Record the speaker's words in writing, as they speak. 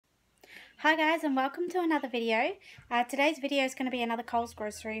Hi guys, and welcome to another video. Today's video is going to be another Coles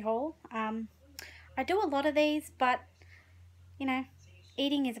grocery haul. I do a lot of these, but you know,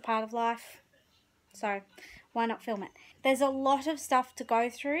 eating is a part of life, so why not film it? There's a lot of stuff to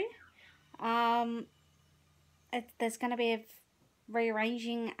go through. There's going to be a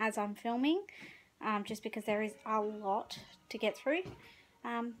rearranging as I'm filming, just because there is a lot to get through.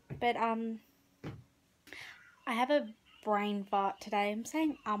 But I have a brain fart today. I'm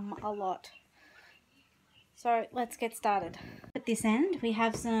saying a lot. So let's get started. At this end, we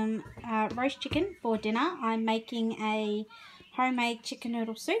have some roast chicken for dinner. I'm making a homemade chicken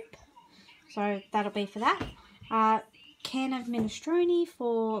noodle soup, so that'll be for that. Can of minestrone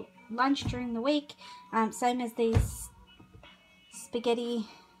for lunch during the week. Same as these spaghetti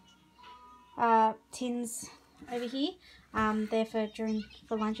tins over here. They're for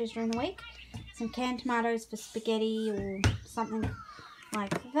lunches during the week. Some canned tomatoes for spaghetti or something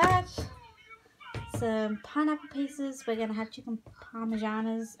like that. Some pineapple pieces. We're going to have chicken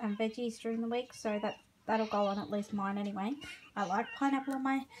parmesanas and veggies during the week, so that'll go on at least mine anyway. I like pineapple on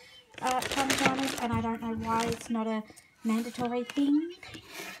my parmesanas, and I don't know why it's not a mandatory thing.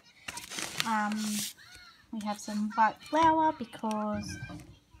 We have some white flour because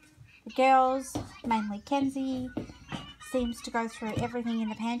the girls, mainly Kenzie, seems to go through everything in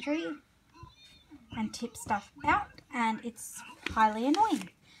the pantry and tip stuff out, and it's highly annoying.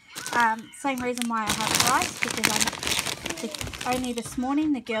 Same reason why I have rice, because only this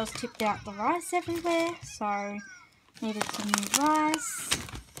morning the girls tipped out the rice everywhere, so needed some new rice.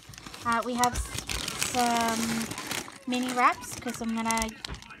 We have some mini wraps because I'm gonna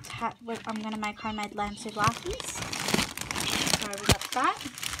make homemade lamb souvlaki's. So we got that.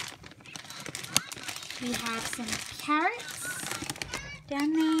 We have some carrots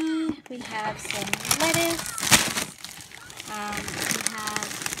down there. We have some lettuce. We have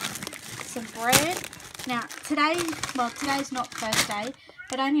some bread. Now today's not Thursday,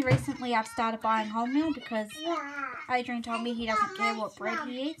 but only recently I've started buying wholemeal because Adrian told me he doesn't care what bread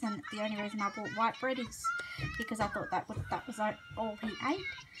he eats, and the only reason I bought white bread is because I thought that was all he ate.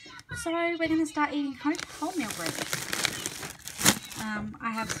 So we're going to start eating wholemeal bread.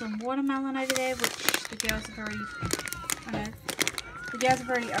 I have some watermelon over there, which the girls have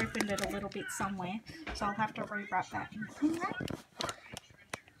already opened it a little bit somewhere, so I'll have to rewrap that in cling wrap.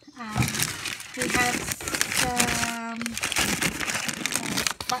 We have some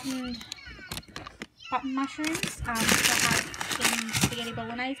button mushrooms. I had some spaghetti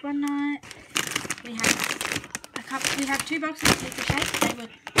bolognese one night. We have 2 boxes of pizza shapes. They were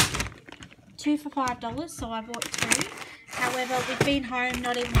 2 for $5, so I bought 2. However, we've been home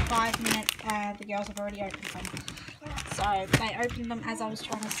not even 5 minutes, the girls have already opened them. So they opened them as I was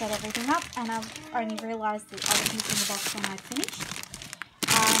trying to set everything up, and I've only realised that I was using the box when I finished.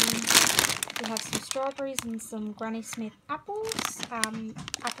 We have some strawberries and some Granny Smith apples.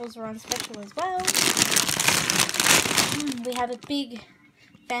 Apples are on special as well. We have a big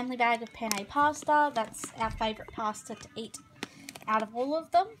family bag of penne pasta. That's our favourite pasta to eat out of all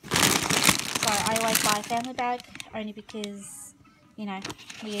of them. So I always buy a family bag, only because, you know,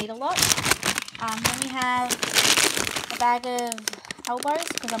 we eat a lot. Then we have a bag of elbows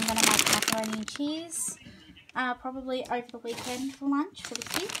because I'm going to make macaroni and cheese, probably over the weekend for lunch for the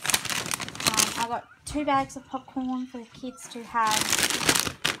kids. I got 2 bags of popcorn for the kids to have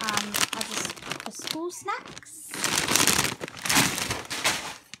as school snacks.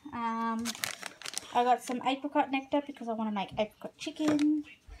 I got some apricot nectar because I want to make apricot chicken.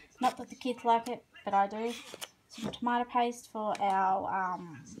 Not that the kids like it, but I do. Some tomato paste for our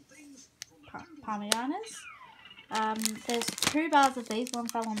parmesanas. There's 2 bars of these. One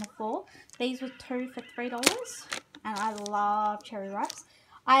fell on the floor. These were 2 for $3, and I love cherry wraps.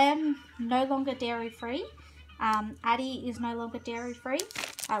 I am no longer dairy free. Addie is no longer dairy free.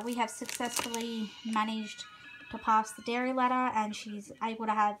 We have successfully managed to pass the dairy ladder, and she's able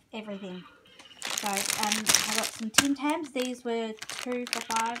to have everything. So I got some Tim Tams. These were 2 for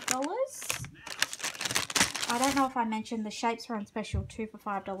 $5. I don't know if I mentioned the shapes were on special, 2 for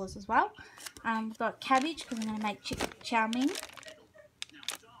 $5 as well. We've got cabbage because I'm going to make chicken chow mein.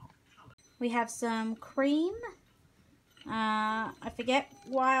 We have some cream. I forget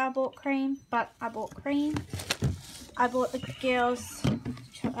why I bought cream, but I bought cream. I bought the girls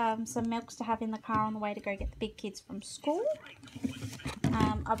some milks to have in the car on the way to go get the big kids from school.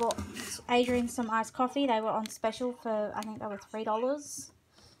 I bought Adrian some iced coffee. They were on special for, I think they were $3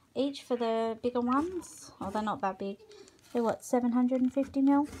 each for the bigger ones. Oh, they're not that big. They're what,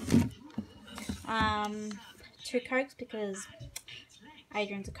 750ml? 2 Cokes because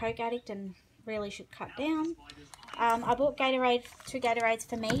Adrian's a Coke addict and really should cut down. I bought Gatorade, 2 Gatorades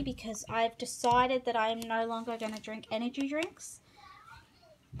for me because I've decided that I am no longer going to drink energy drinks.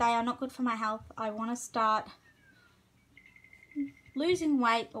 They are not good for my health. I want to start losing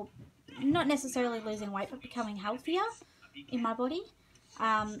weight, or not necessarily losing weight, but becoming healthier in my body.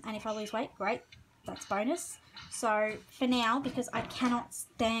 And if I lose weight, great, that's bonus. So for now, because I cannot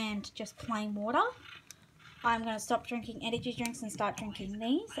stand just plain water, I'm going to stop drinking energy drinks and start drinking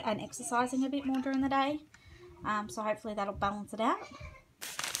these and exercising a bit more during the day. So hopefully that'll balance it out.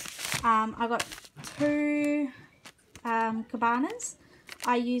 I got 2 cabanas.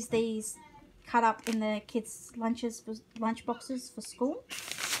 I use these cut up in the kids' lunch boxes for school.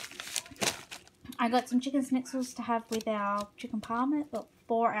 I got some chicken schnitzels to have with our chicken parma, well,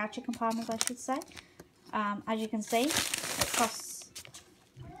 for our chicken parmas, I should say. As you can see, it costs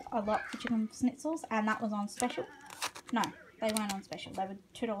a lot for chicken schnitzels, and that was on special. No, they weren't on special. They were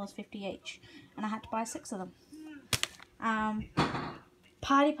 $2.50 each, and I had to buy 6 of them.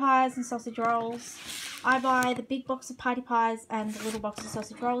 Party pies and sausage rolls. I buy the big box of party pies and the little box of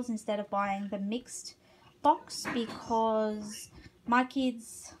sausage rolls instead of buying the mixed box, because my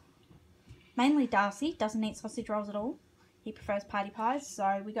kids, mainly Darcy, doesn't eat sausage rolls at all. He prefers party pies,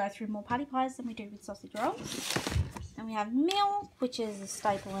 so we go through more party pies than we do with sausage rolls. And we have milk, which is a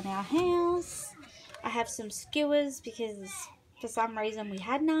staple in our house. I have some skewers because for some reason we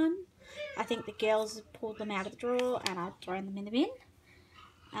had none. I think the girls pulled them out of the drawer and I've thrown them in the bin.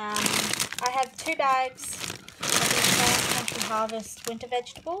 I have 2 bags of these Country Harvest winter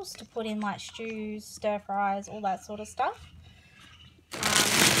vegetables to put in like stews, stir fries, all that sort of stuff.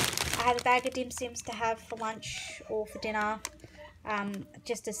 I have a bag of dim sims to have for lunch or for dinner.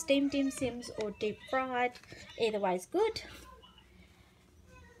 Just as steamed dim sims or deep fried, either way is good.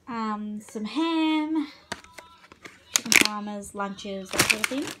 Some ham, chicken parmas, lunches, that sort of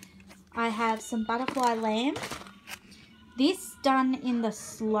thing. I have some butterfly lamb. This done in the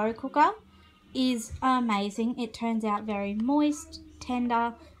slow cooker is amazing. It turns out very moist,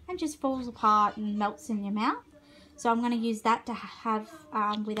 tender, and just falls apart and melts in your mouth. So I'm going to use that to have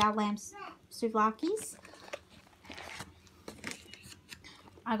with our lamb souvlakis.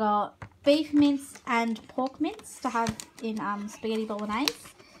 I got beef mince and pork mince to have in spaghetti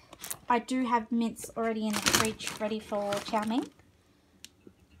bolognese. I do have mince already in the fridge ready for chow mein.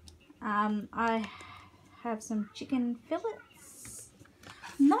 I have some chicken fillets.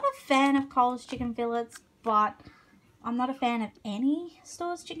 I'm not a fan of Coles chicken fillets, but I'm not a fan of any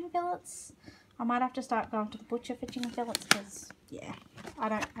store's chicken fillets. I might have to start going to the butcher for chicken fillets because, yeah,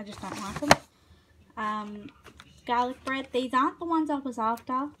 I just don't like them. Garlic bread. These aren't the ones I was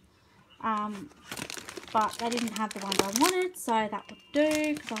after, but they didn't have the ones I wanted, so that would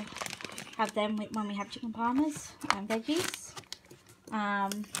do because I have them when we have chicken parmas and veggies. I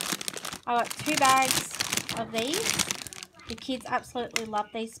got 2 bags of these. The kids absolutely love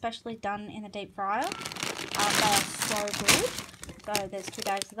these, especially done in the deep fryer. They are so good. So there's 2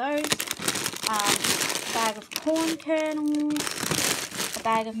 bags of those. A bag of corn kernels. A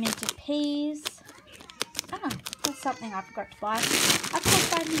bag of minted peas. Oh, that's something I forgot to buy. I forgot to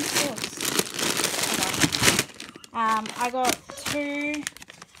buy mint sauce. I got 2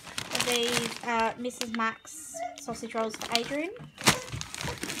 of these Mrs. Max sausage rolls for Adrian.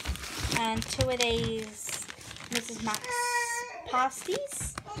 And 2 of these Mrs. Max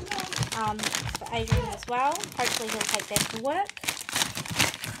pasties for Adrian as well. Hopefully he'll take them to work.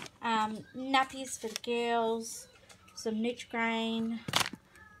 Nappies for the girls. Some Nutri-Grain.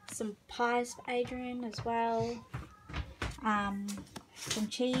 Some pies for Adrian as well. Some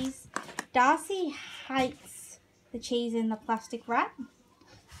cheese. Darcy hates the cheese in the plastic wrap.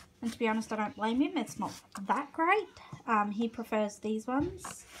 And to be honest, I don't blame him. It's not that great. He prefers these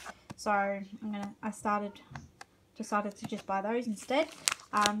ones. So I decided to just buy those instead.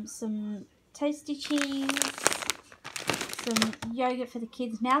 Some tasty cheese, some yogurt for the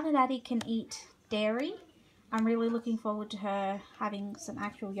kids. Now that Addie can eat dairy, I'm really looking forward to her having some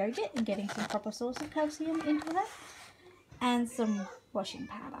actual yogurt and getting some proper source of calcium into her. And some washing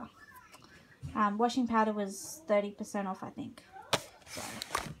powder. Washing powder was 30% off, I think. So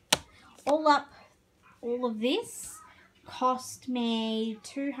all up, all of this cost me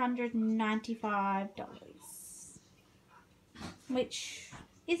 $295, which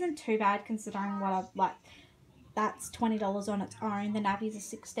isn't too bad considering what I've like. That's $20 on its own. The nappies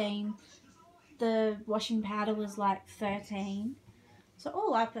are $16. The washing powder was like $13. So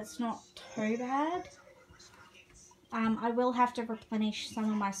all up, it's not too bad. I will have to replenish some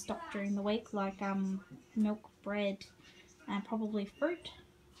of my stock during the week, like milk, bread, and probably fruit.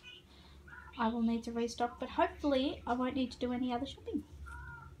 I will need to restock, but hopefully I won't need to do any other shopping.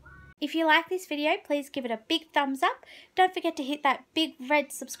 If you like this video, please give it a big thumbs up. Don't forget to hit that big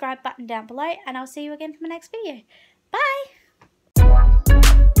red subscribe button down below, and I'll see you again for my next video. Bye!